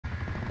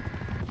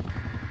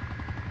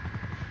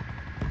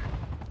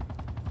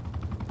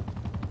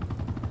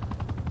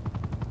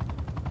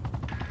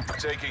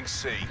Taking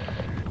C.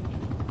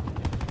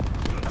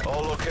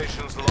 All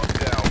locations locked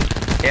down.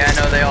 Yeah, I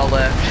know they all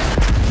left.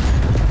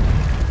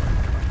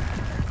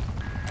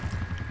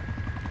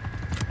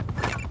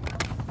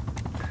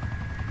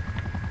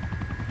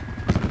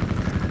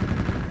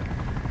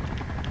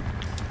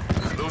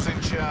 Losing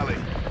Charlie.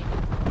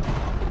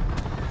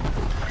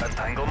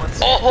 Entanglements.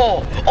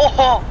 Oh!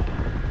 Oh!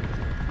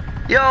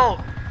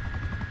 Yo!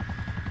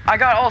 I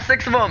got all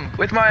 6 of them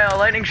with my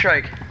lightning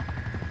strike.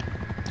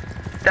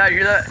 Dad, you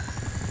hear that?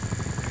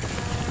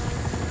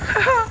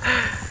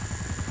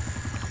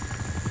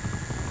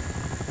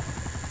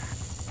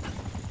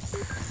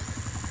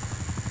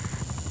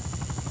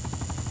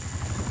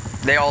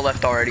 They all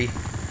left already.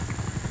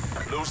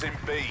 Losing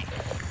B.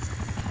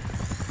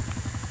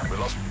 We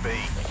lost B.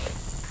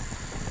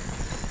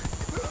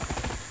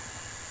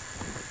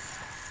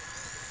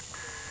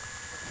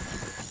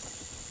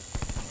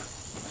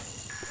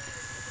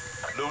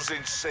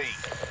 Losing C.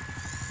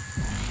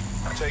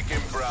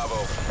 Taking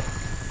Bravo.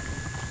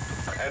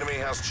 Enemy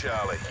has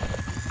Charlie.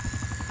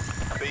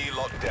 B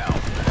locked down.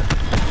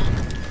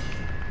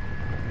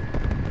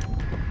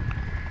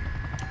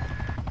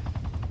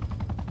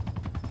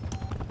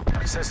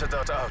 Sensor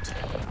out.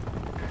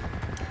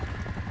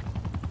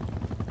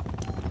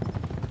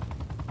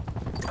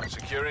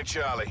 Securing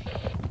Charlie.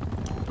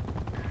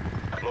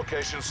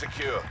 Location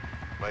secure.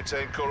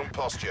 Maintain current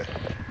posture.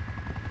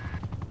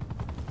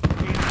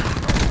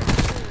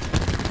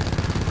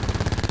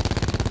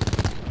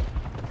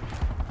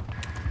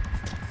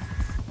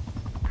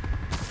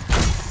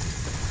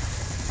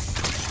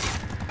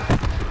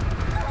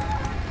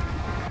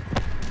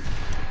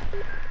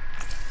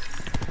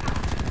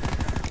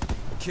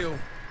 Kill.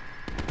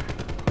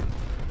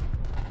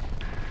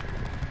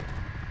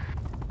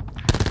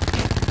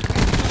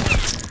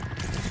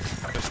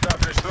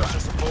 Establish special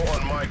support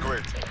on my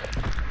grid.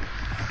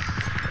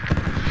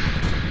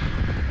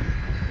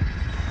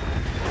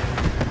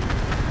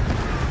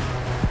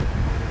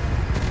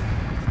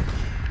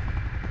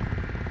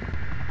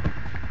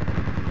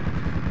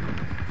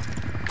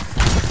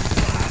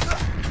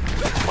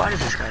 Why does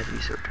this guy have to be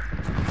so dark?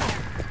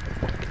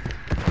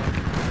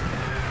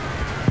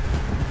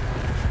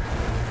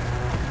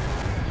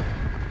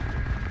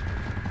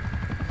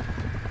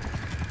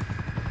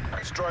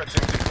 Strike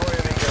team deploy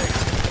and engage.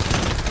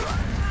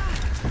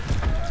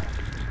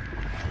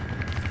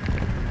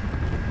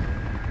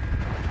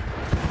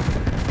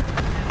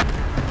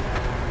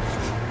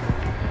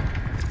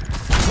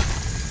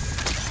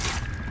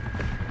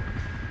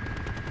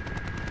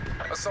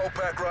 Assault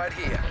pack right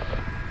here.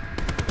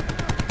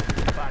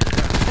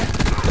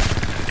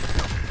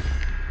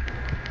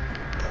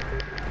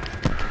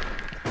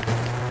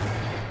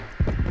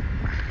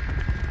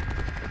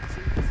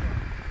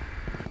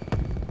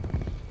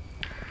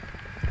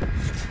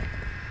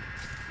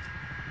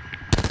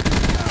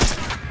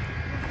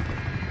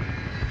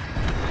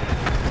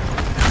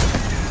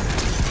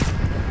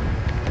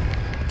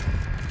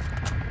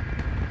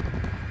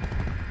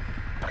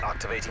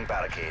 Activating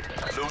barricade.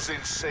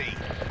 Losing C.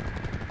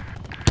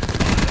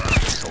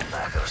 So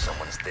knacker,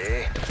 someone's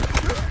there.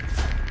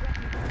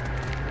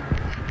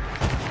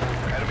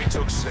 Enemy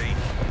took C.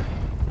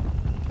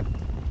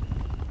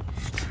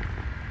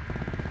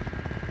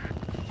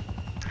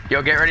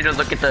 Yo, get ready to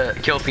look at the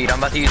kill feed. I'm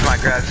about to use my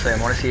grab slam.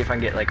 I want to see if I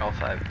can get like all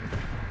 5.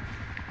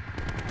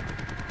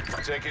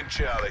 Taking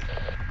Charlie.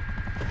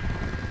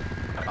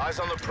 Eyes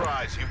on the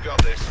prize. You've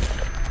got this.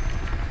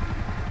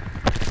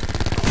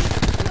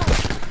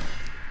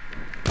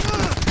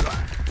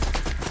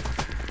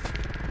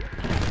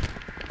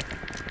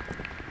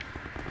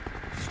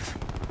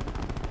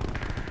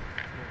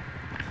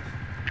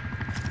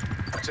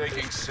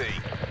 Taking C.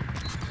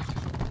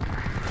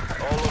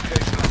 All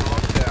locations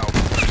locked down.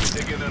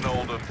 Digging and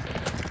Oldham.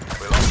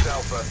 We lost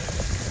Alpha.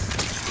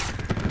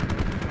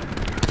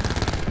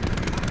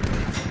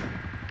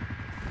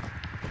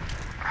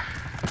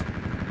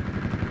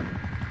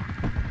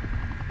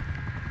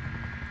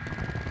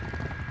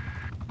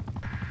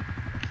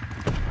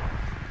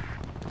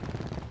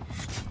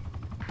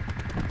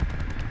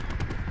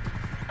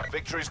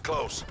 Victory's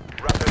close.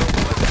 Wrap it up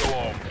and let's go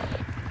home.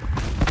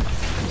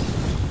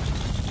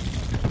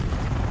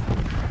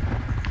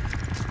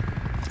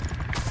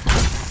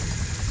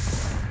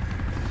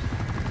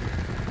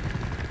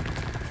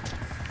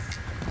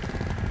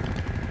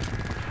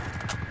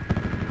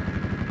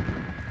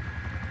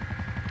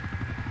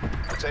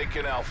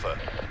 Taking Alpha.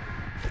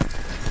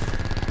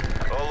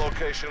 All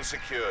locations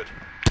secured.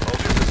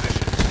 Hold your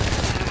positions.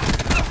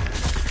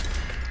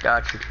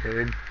 Gotcha,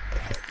 dude.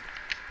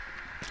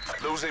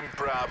 Losing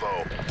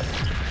Bravo.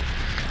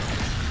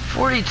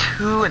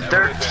 42 and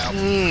Never down.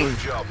 13. Good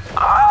job.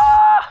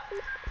 Ah!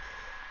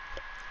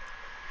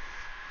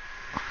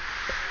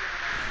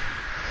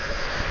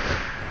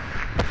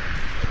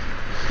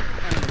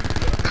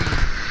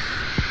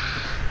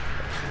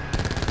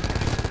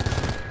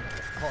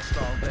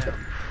 Hostile down.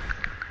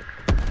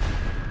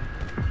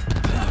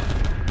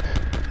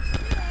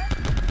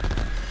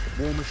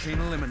 War machine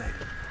eliminated.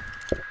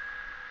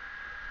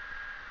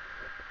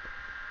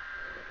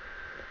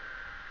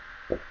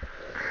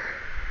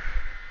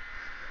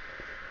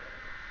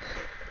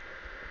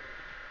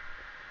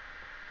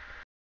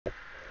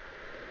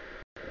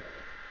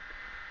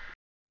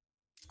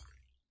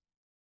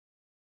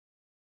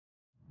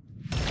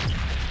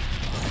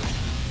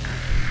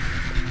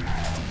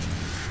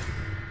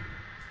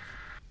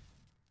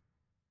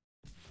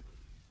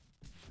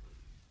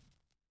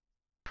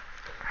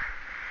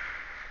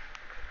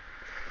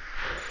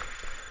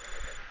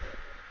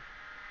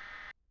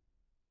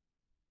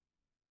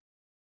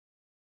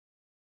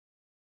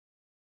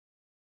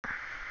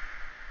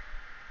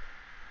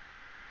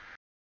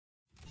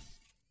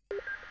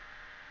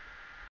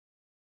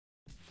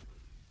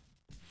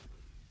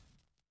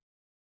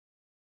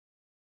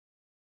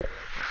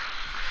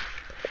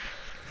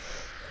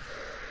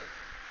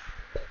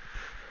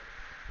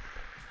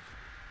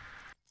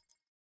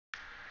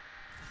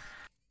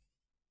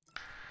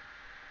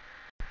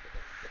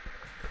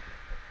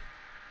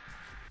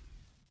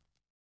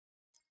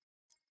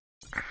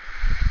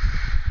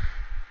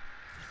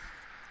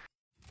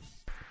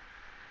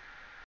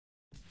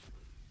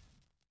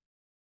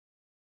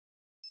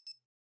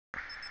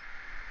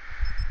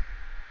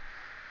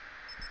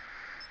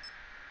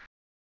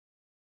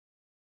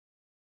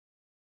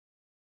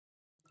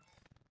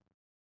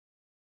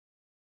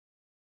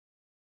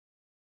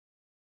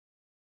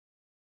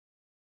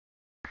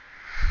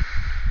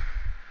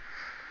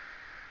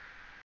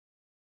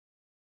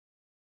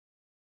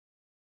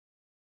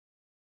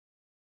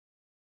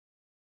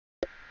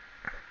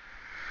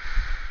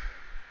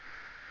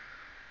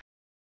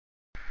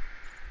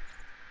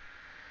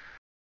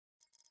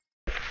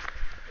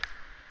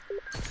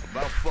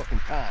 About fucking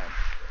time.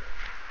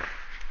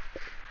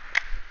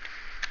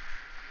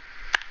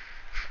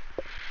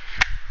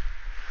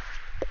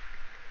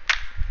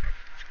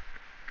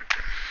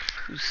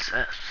 Who's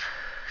Seth?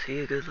 Is he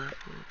a good level?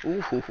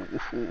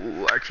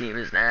 Ooh, our team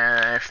is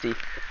nasty.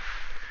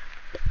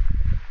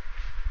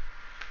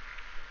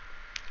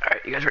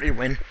 Alright, you guys ready to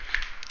win?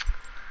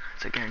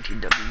 It's a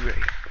guaranteed W right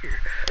here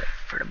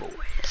for the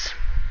boys.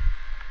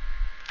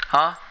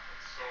 Huh?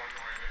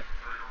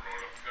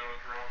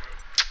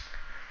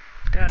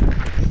 Dad.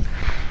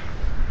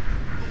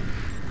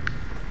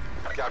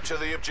 Capture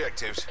the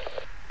objectives.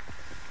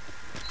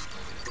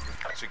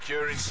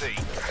 Securing C.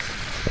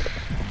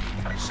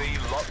 C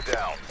locked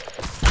down.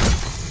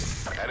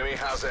 Enemy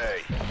has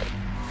A.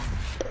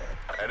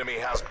 Enemy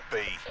has B.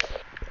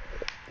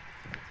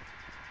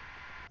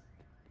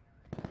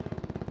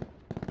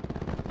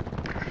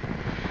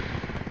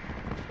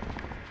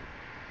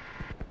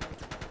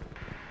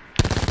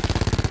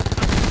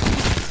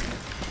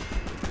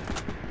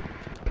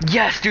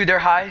 Yes, dude, they're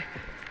high.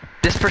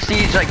 This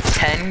Prestige like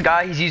 10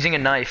 guy, he's using a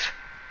knife.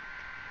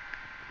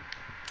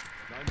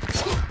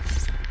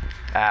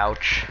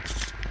 Ouch.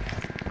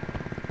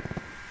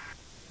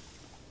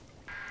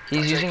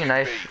 He's using a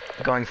knife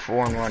going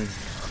 4-1.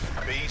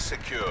 B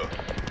secure.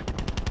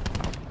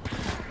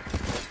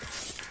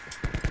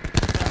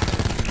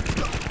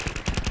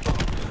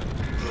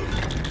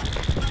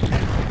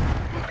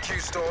 Q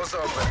stores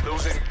open.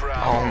 Losing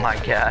Bravo. Oh my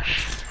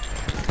gosh.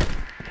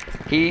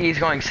 He's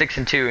going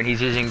 6-2 and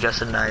he's using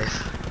just a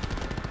knife.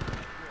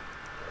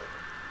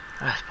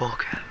 That's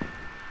bullcrap.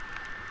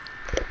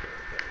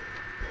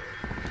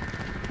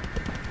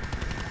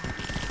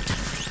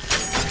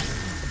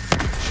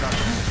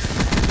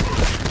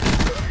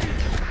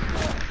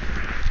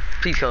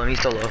 Please kill him, he's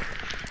still low.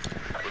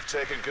 We've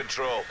taken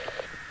control.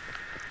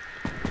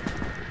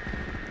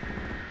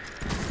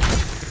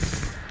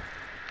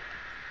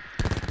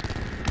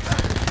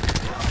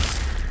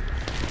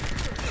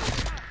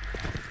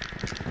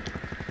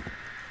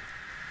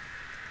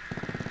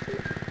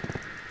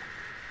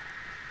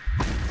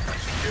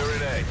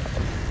 Securing A.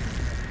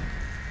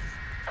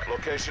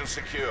 Location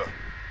secure.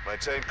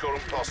 Maintain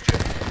current posture.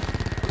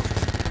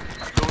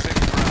 Losing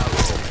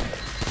Bravo.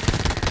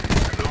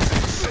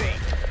 Losing C.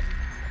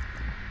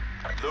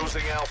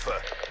 Losing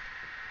Alpha.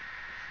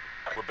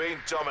 We're being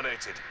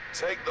dominated.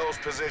 Take those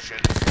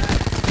positions.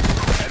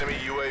 Enemy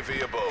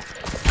UAV above.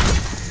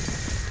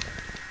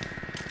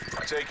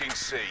 Taking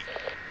C.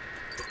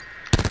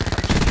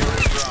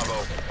 Securing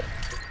Bravo.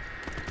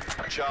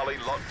 Charlie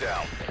locked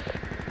down.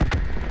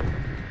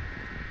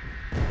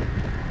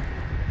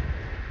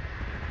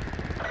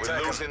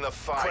 We're losing the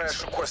fight.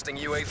 Crash requesting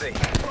UAV.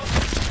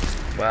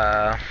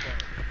 Wow.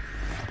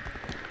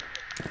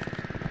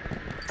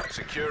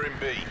 Securing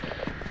B.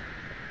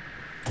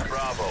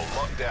 Bravo,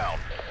 locked down.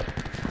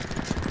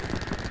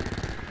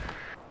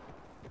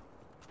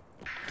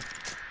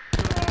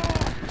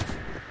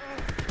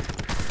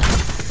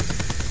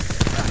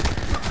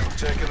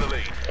 Taking the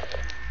lead.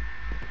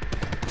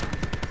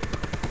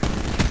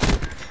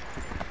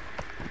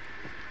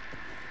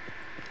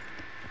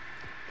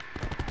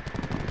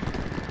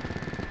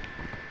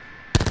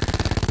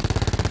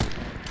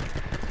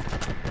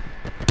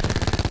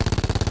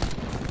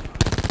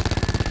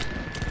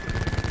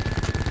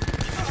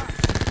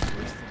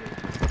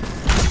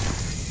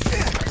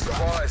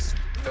 Supplies.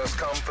 First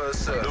come,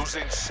 first serve.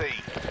 Losing C.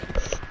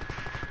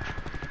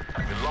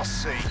 We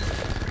lost C.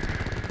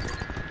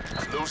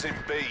 Losing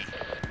B.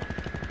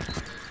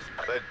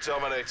 They're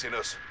dominating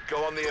us.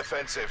 Go on the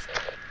offensive.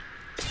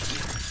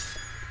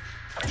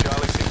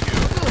 Charlie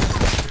secure.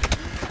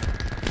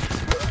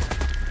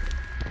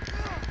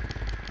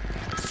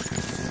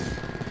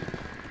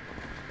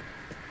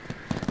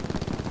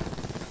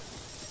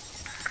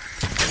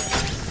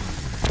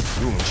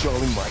 You and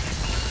Charlie Mike.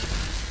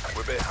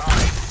 We're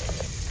behind.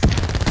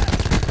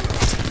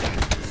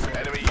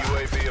 Enemy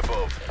UAV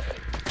above.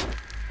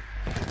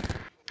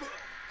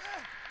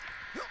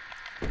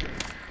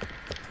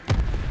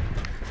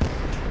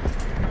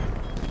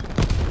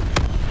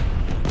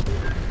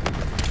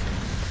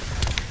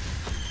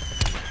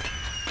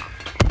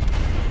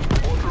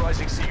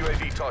 Authorizing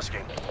CUAV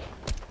tasking.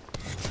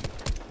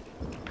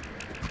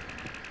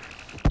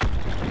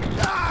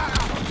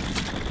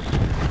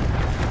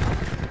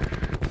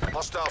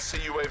 Hostile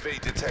CUAV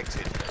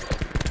detected.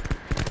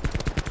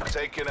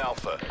 Taking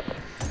Alpha.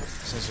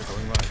 Sensor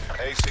going live.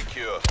 A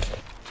secure.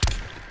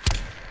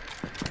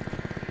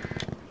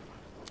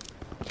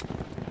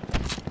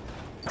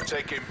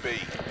 Taking B.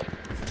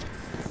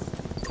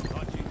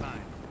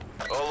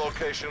 All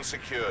locations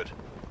secured.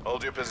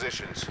 Hold your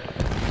positions.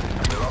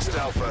 We lost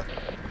Alpha.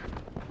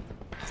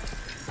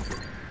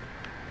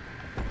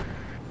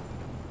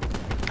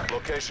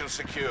 Location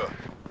secure.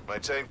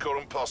 Maintain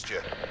current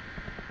posture.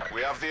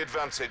 We have the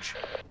advantage.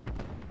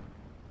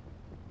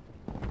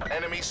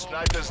 Enemy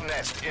sniper's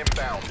nest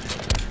inbound.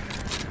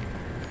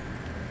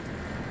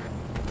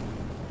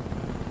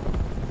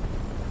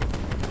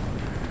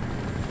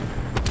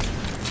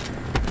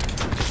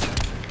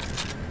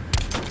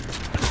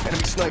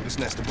 Enemy sniper's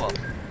nest above.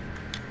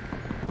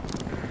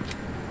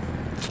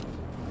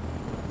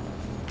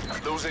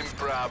 Losing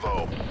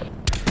Bravo.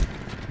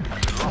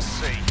 We lost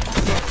C.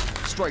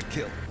 Strike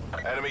kill.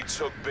 Enemy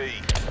took B.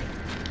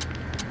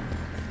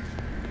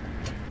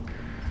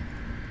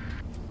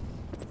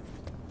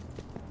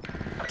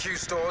 Q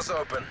stores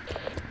open.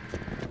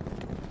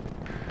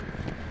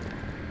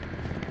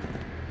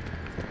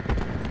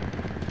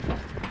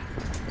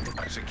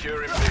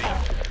 Securing B.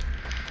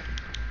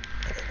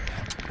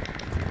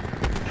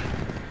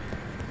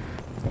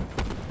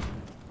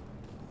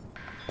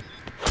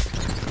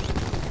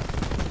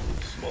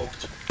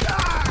 Smoked.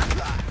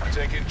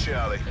 Taking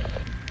Charlie.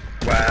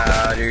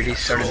 Wow, dude, he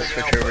started to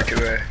switch over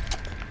to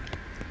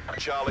a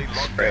Charlie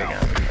locked spray down.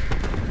 gun.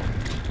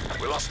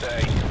 We lost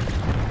A.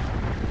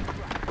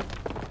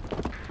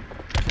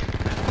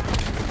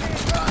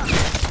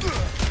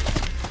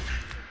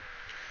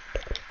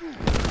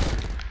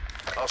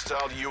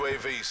 Hostile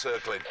UAV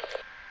circling.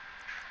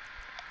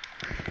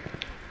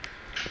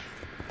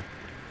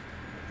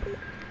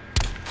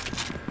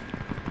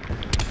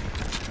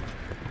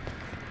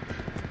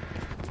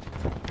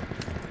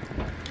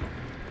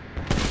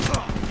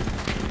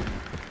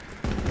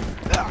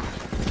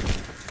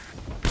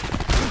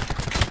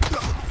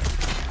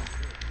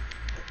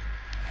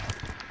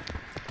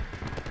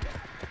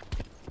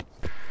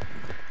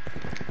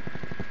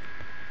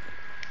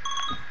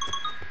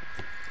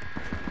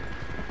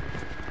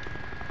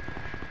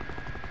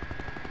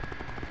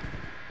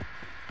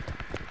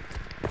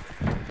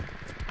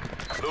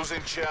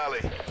 Losing Charlie.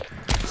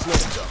 Slow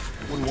it down.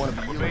 Wouldn't want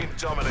to be We're you. being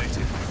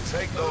dominated.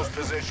 Take those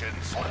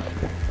positions.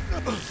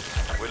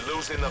 We're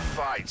losing the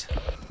fight.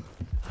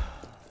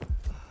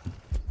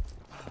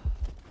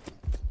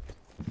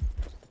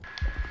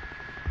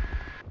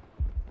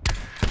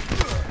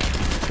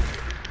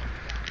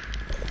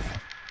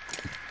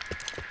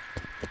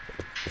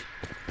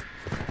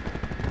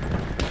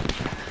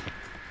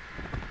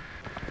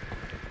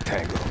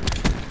 Tango.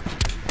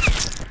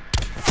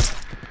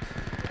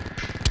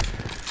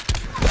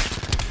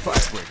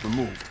 Fire break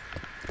removed.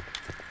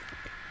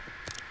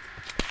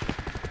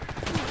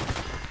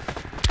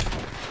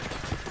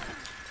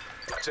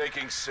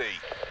 Taking C.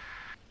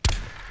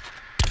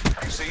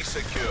 C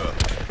secure.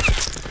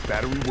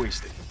 Battery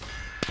wasted.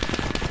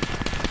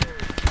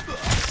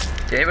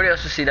 Did anybody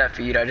else just see that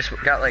feed? I just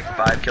got like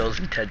 5 kills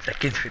in 10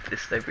 seconds with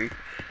this sniper.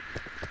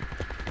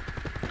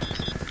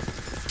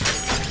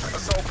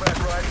 Assault pad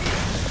right here.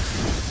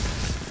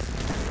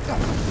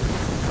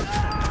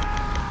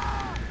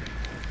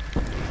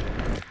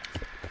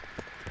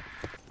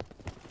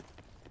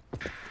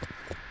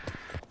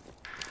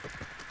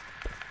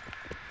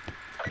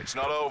 It's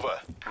not over.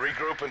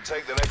 Regroup and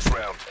take the next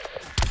round.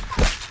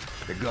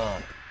 They're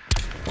gone.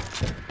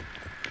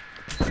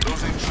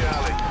 Losing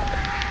Charlie.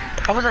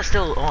 How was that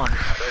still on?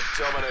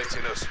 They're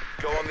dominating us.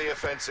 Go on the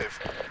offensive.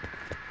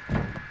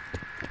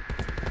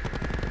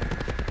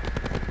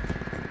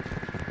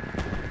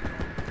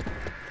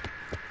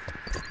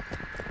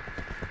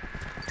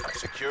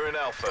 Securing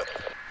Alpha.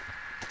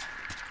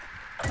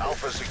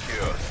 Alpha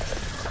secure.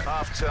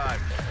 Half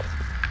time.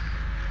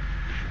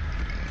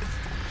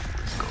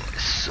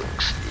 This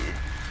sucks, dude.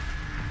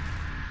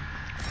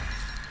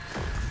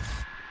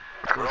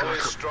 We're only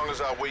as strong as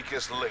our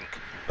weakest link.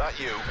 That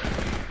you?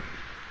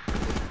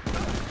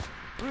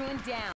 Ruined down.